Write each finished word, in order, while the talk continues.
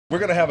We're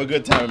gonna have a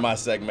good time in my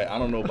segment. I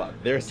don't know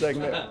about their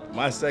segment.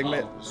 My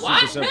segment,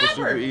 super simple,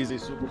 super easy,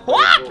 super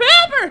white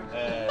pepper.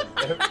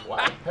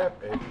 White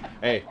pepper.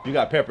 Hey, you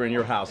got pepper in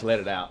your house, let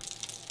it out.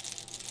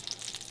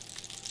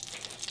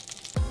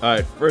 All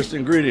right, first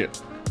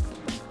ingredient.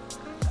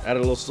 Add a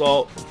little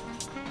salt.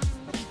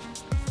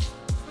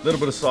 A little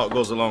bit of salt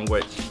goes a long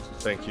way.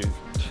 Thank you,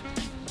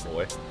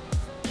 boy.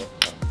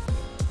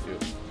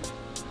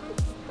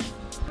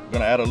 I'm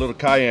gonna add a little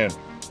cayenne.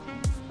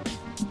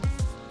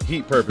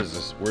 Heat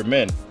purposes, we're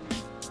men.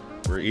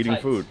 We're eating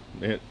food.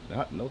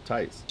 No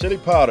tights. Chili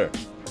powder.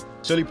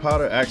 Chili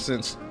powder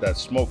accents that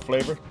smoke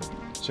flavor.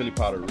 Chili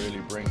powder really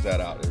brings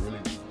that out. It really,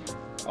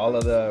 all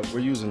of the, we're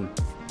using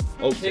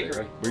oak today,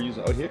 right? We're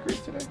using hickory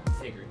today?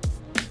 Hickory.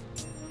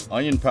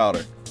 Onion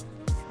powder.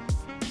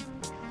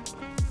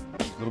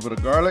 A little bit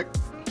of garlic.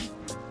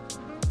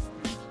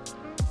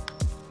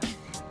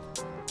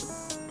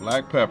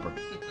 Black pepper.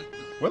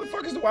 Where the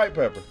fuck is the white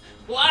pepper?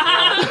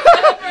 Black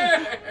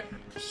pepper!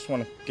 Just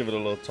want to give it a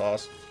little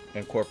toss,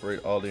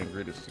 incorporate all the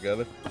ingredients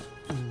together.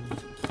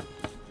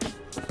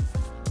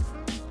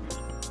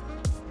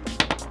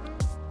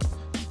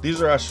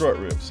 These are our short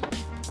ribs.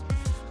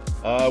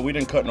 We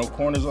didn't cut no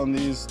corners on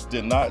these.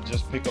 Did not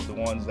just pick up the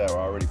ones that were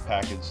already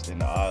packaged in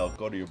the aisle.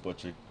 Go to your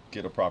butcher,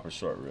 get a proper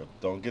short rib.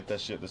 Don't get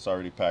that shit that's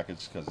already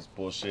packaged because it's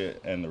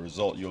bullshit, and the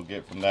result you'll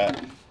get from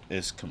that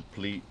is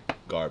complete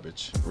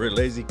garbage. We're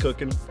lazy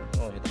cooking,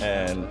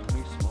 and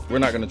we're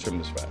not gonna trim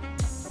this fat.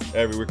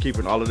 We're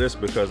keeping all of this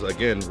because,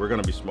 again, we're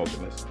gonna be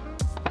smoking this.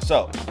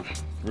 So,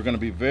 we're gonna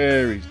be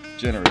very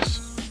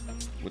generous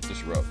with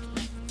this rub.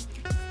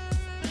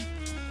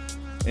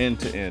 End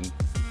to end,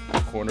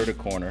 corner to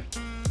corner,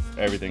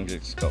 everything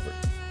gets covered.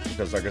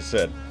 Because like I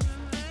said,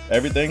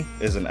 everything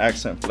is an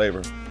accent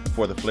flavor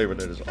for the flavor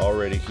that is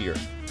already here.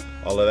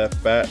 All of that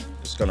fat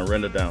is gonna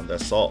render down.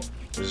 That salt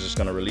is just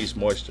gonna release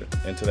moisture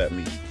into that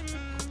meat.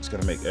 It's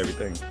gonna make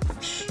everything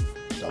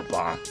the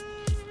bomb.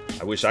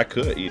 I wish I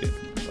could eat it,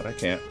 but I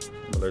can't.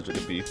 I'm allergic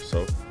to beef,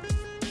 so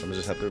I'm gonna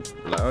just have to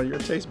rely on your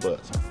taste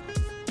buds.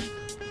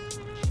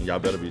 And y'all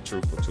better be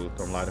truthful too.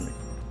 Don't lie to me.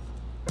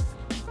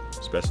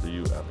 Especially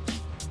you,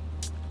 Alex.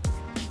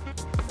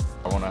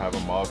 I wanna have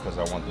them all because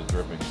I want the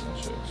drippings and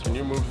shit. So. Can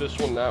you move this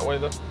one that way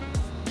though?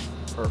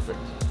 Perfect.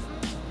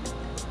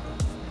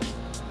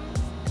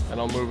 And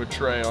I'll move a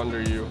tray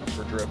under you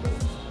for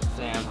drippings.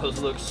 Damn, those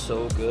look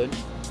so good.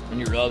 And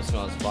your rub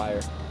smells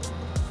fire.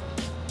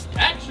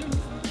 Action!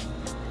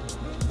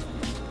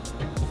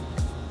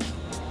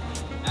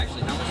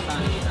 Actually, how much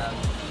time do you have?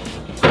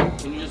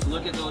 Can you just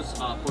look at those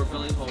pork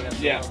bellies while we have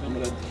to I'm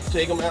gonna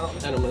take them out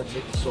and I'm gonna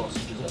take the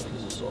sausages out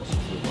because the sausages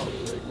are probably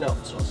right. No,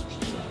 the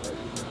sausages are not right.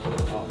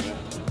 Oh man.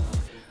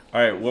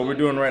 All right, what we're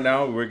doing right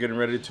now, we're getting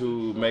ready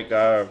to make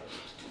our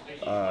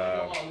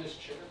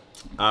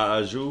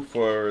au jus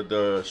for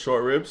the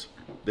short ribs.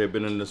 They've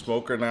been in the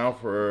smoker now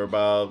for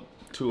about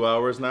 2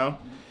 hours now.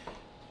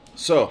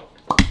 So,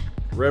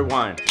 red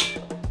wine.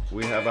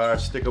 We have our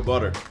stick of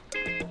butter.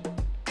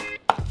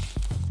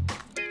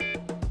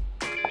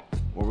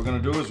 What we're gonna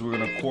do is we're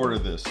gonna quarter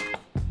this.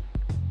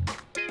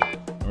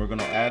 And we're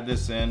gonna add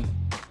this in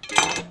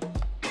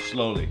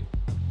slowly.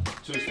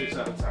 2 sticks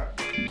at a time.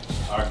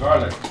 Our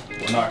garlic.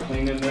 We're not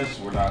cleaning this.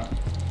 We're not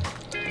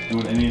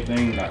doing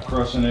anything. We're not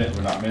crushing it.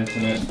 We're not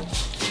mincing it. We're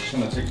just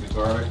gonna take the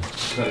garlic,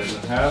 cut it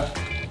in half,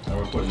 and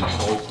we're putting this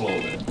whole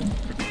clove in.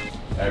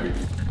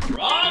 Everything.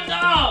 Raw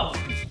dog!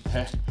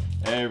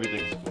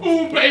 Everything.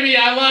 Ooh, baby,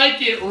 I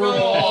like it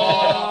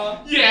raw.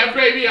 Yeah,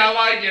 baby, I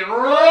like it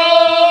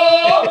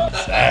raw.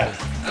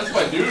 That's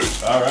my dude.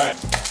 All right.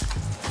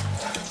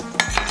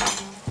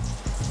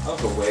 That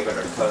was a way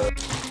better cut.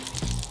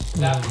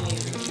 Definitely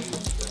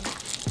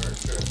for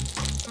sure.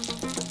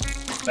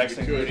 Next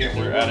ingredient,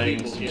 we're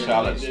adding some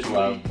shallots to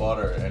our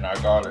butter and our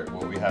garlic,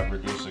 what we have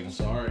reducing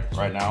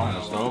right now on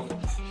the stove.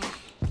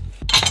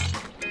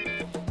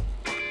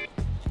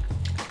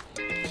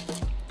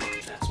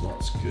 That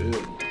smells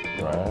good.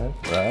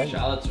 Right.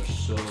 Shallots are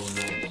so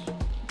nice.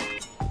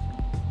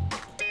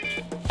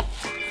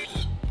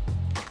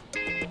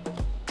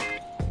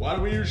 Why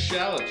do we use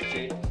shallots,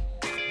 Jake?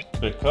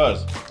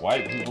 Because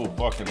white people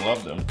fucking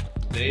love them.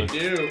 They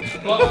do.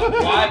 But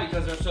why?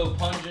 Because they're so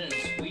pungent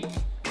and sweet?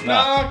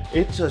 Nah,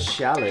 it's a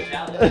shallot.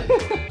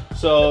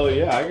 So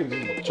yeah, I can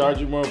just charge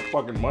you more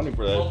fucking money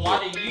for that. Well,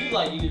 why do you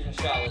like using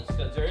shallots?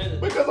 Because there is.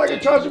 Because I can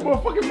charge you more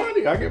fucking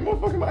money. I get more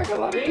fucking money. I got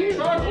a lot of kids.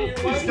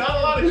 He's got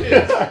a lot of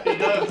kids. He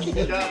does.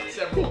 He's got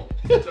several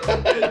kids.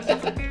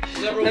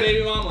 Several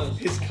baby mamas.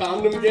 His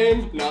condom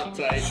game, not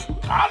tight.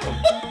 Condom?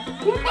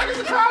 Who the fuck is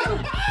a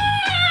condom?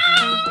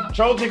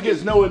 Trojan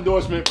gets no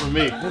endorsement from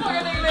me.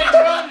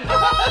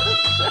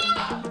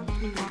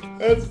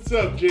 That's what's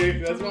up,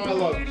 Jake. That's why I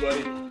love you,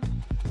 buddy.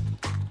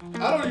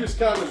 I don't use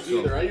condoms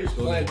either. I use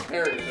Planned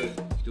Parenthood.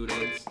 Dude,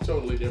 it's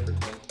totally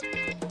different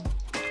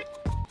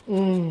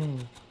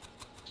thing.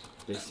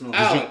 They smell.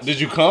 Did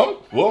you come?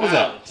 What was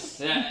that?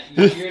 Yeah,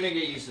 you're gonna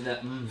get used to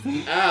that.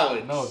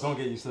 Alex. No, don't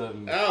get used to that.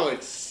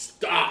 Alex,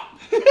 stop.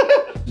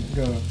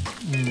 Go.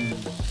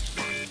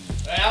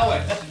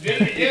 Alex, you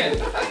did it again.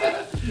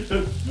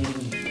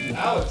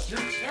 Alex, you're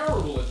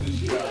terrible at this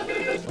job.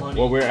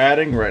 What we're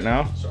adding right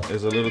now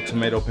is a little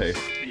tomato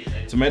paste.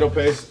 Tomato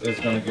paste is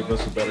going to give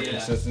us a better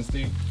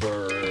consistency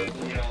for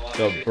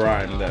the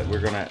brine that we're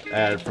going to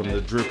add from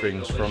the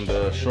drippings from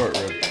the short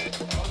rib.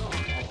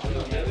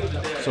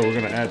 So we're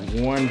going to add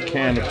 1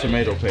 can of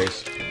tomato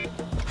paste.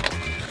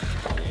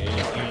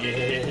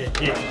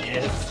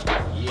 Yes.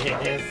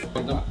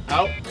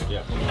 Out?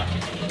 Yeah.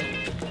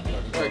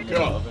 Alright,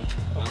 go.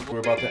 We're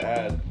about to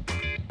add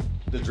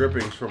the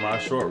drippings from our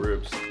short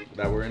ribs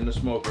that were in the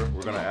smoker.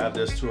 We're going to add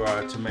this to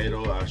our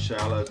tomato, our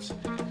shallots,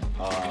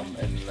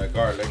 and the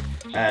garlic.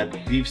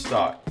 Add beef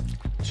stock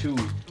to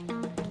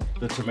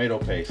the tomato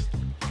paste.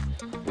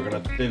 We're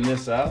gonna thin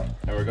this out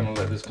and we're gonna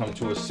let this come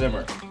to a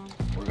simmer.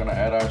 We're gonna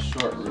add our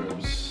short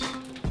ribs.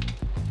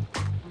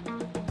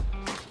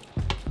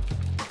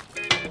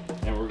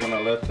 And we're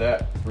gonna let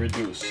that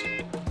reduce.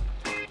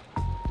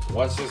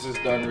 Once this is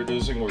done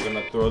reducing, we're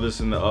gonna throw this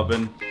in the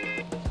oven,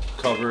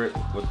 cover it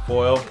with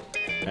foil,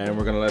 and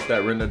we're gonna let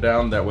that render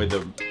down. That way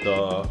the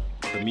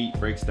meat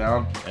breaks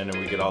down and then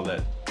we get all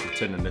that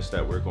tenderness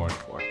that we're going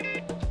for.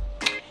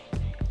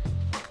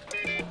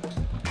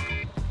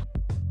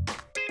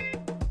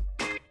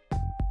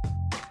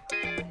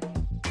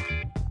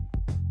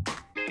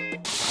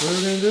 What are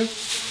we gonna do?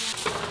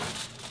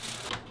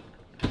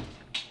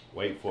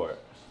 Wait for it.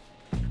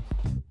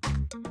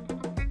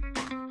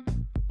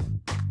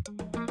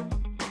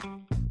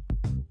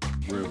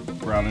 We're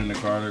browning the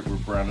garlic, we're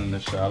browning the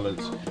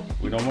shallots.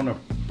 We don't want to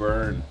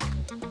burn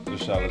the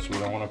shallots. We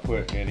don't want to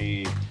put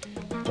any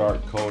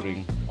dark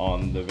coating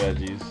on the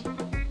veggies.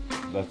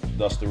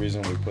 That's the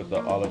reason we put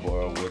the olive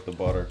oil with the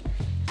butter.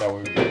 That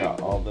way we bring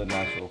out all the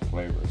natural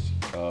flavors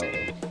of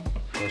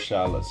the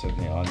shallots and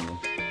the onions.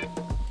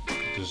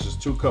 There's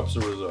just 2 cups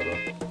of risotto.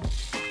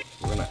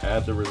 We're gonna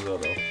add the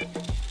risotto.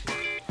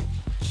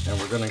 And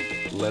we're gonna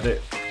let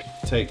it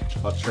take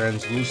a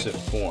translucent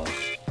form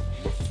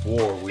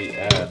before we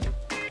add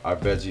our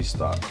veggie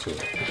stock to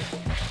it.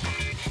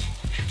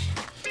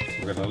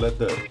 We're gonna let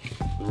the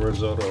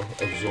risotto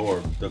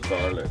absorb the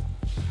garlic,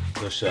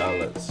 the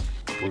shallots.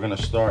 We're gonna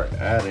start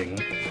adding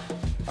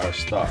our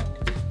stock,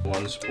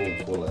 1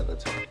 spoonful at a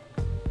time.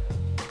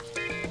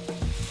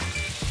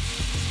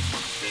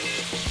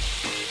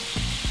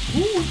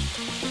 Woo.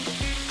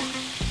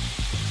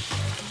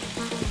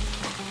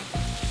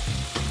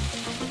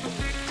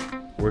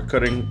 We're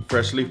cutting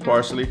fresh leaf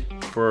parsley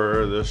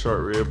for the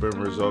short rib and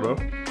risotto.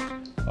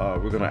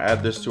 We're gonna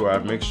add this to our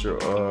mixture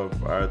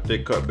of our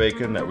thick cut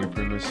bacon that we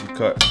previously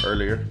cut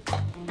earlier. I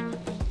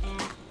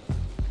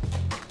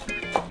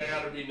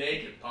gotta be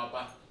naked,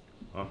 Papa.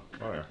 Oh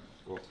yeah,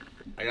 cool.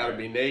 I gotta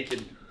be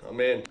naked. I'm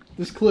in.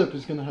 This clip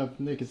is gonna have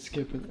naked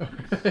Skip in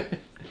it.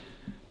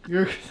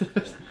 You're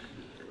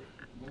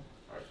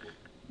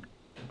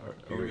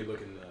Are we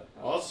looking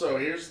Also,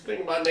 here's the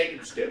thing about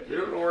naked Skip. You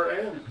don't know where I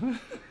am.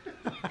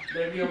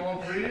 Maybe I'm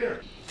on for a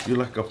year. You're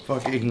like a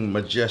fucking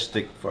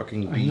majestic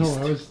fucking I beast. know,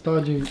 I was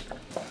dodging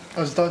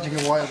a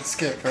wild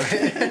Skip, right?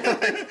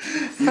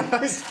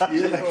 There's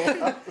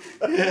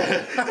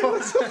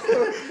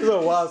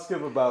a wild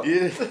Skip about.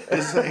 Yeah,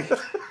 it's like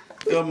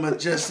a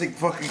majestic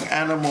fucking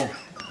animal.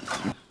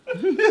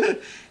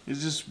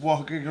 He's just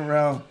walking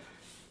around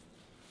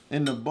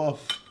in the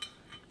buff.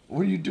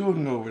 What are you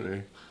doing over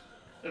there?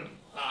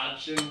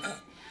 Watching.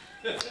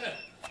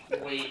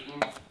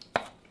 Waiting.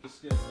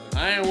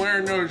 I ain't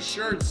wearing no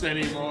shirts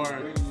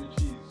anymore.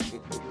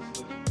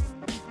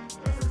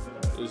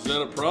 Is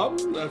that a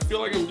problem? I feel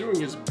like I'm doing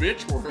his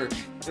bitch work.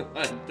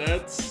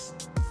 That's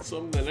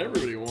something that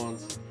everybody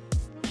wants.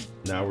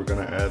 Now we're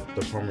gonna add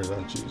the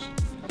Parmesan cheese.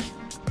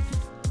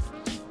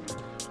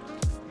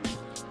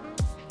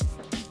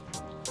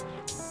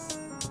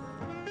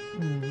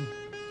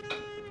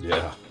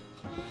 Yeah,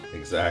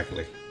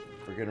 exactly.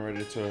 We're getting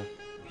ready to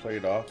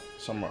plate off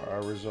some of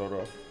our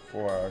risotto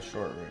for our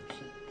short ribs.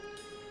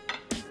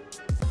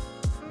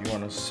 You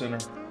want to center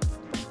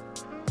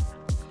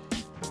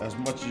as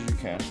much as you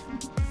can.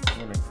 I'm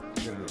gonna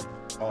get it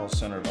all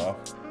centered off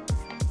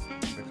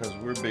because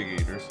we're big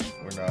eaters.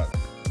 We're not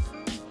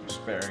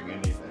sparing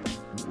anything.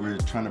 We're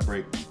trying to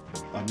break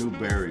a new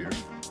barrier.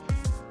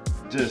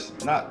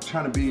 Just not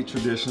trying to be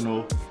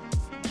traditional,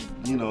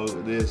 you know,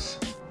 this,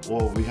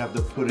 or we have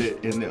to put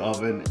it in the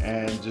oven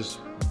and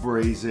just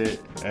braise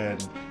it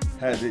and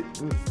have it.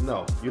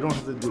 No, you don't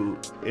have to do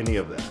any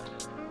of that.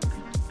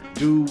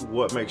 Do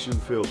what makes you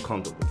feel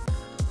comfortable.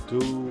 Do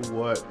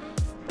what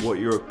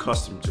you're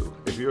accustomed to.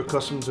 If you're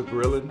accustomed to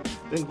grilling,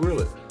 then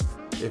grill it.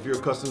 If you're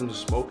accustomed to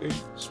smoking,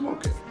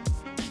 smoke it.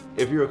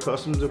 If you're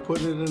accustomed to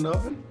putting it in the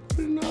oven, put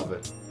it in the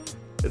oven.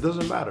 It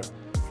doesn't matter.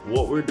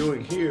 What we're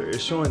doing here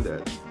is showing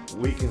that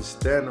we can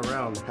stand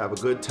around, have a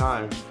good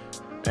time,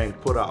 and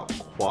put out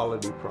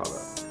quality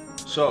product.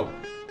 So,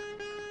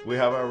 we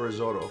have our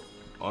risotto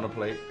on a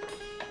plate.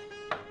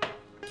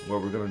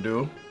 What we're gonna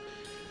do,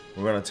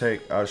 we're gonna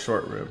take our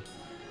short rib.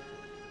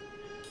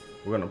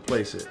 We're gonna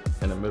place it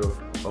in the middle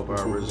of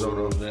our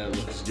risotto. That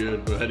looks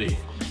good, buddy.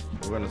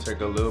 We're gonna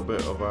take a little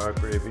bit of our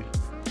gravy,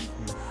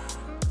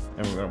 and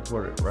and we're gonna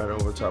put it right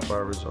over top of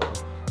our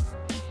risotto.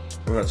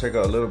 We're gonna take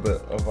a little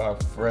bit of our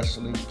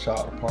freshly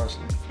chopped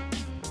parsley,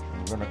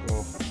 and we're gonna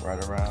go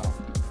right around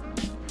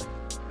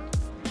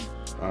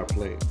our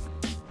plate.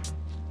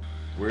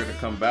 We're gonna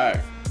come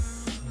back,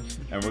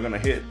 and we're gonna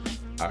hit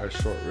our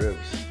short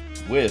ribs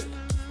with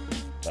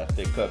that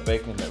thick cut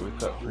bacon that we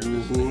cut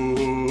previously.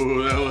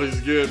 Ooh, that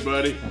looks good,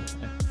 buddy.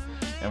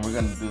 And we're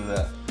gonna do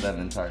that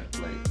entire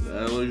plate.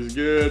 That looks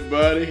good,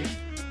 buddy.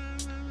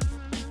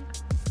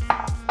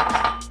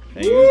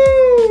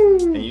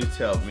 And you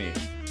tell me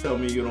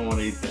you don't want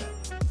to eat that.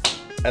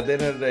 At the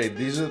end of the day,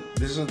 these are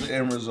the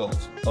end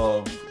results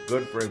of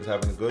good friends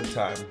having a good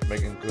time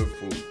making good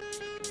food.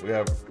 We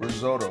have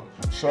risotto,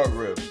 short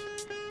ribs.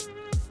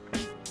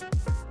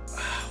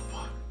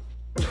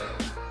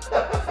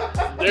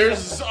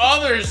 There's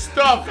other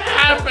stuff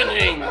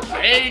happening.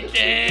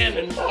 Bacon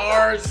and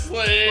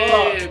parsley.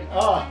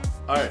 All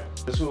right,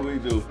 that's what we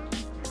do.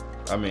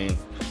 I mean,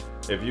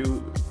 if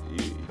you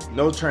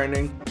no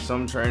training,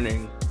 some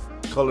training,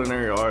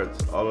 culinary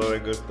arts, all of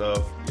that good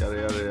stuff,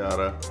 yada yada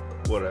yada,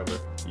 whatever.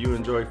 You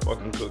enjoy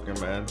fucking cooking,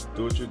 man.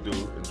 Do what you do,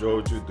 enjoy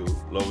what you do,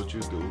 love what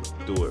you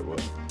do it well.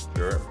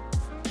 Sure.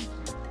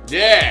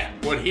 Yeah,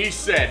 what he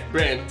said.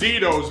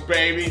 Banditos,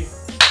 baby.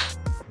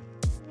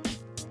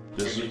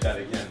 Just read that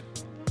again.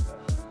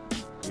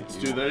 Let's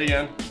do that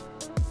again.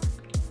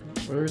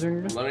 What are we doing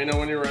again? Let me know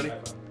when you're ready.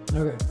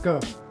 Okay, go.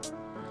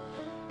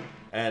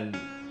 And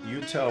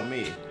you tell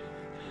me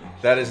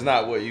that is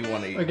not what you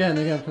want to eat. Again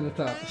from the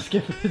top.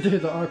 Skip it, do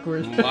the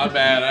awkward. My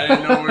bad. I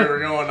didn't know we were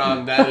going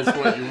on. That is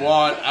what you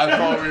want. I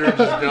thought we were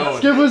just going.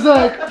 Skip was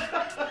like.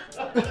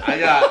 I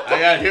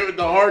got hit with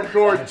the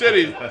hardcore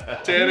titties.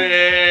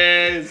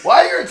 Titties.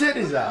 Why are your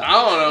titties out? I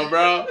don't know,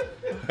 bro.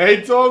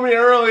 They told me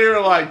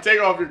earlier, like, take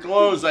off your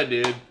clothes. I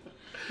did.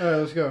 All right,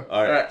 let's go.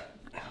 All right.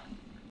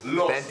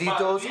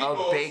 Banditos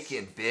of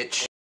bacon, bitch.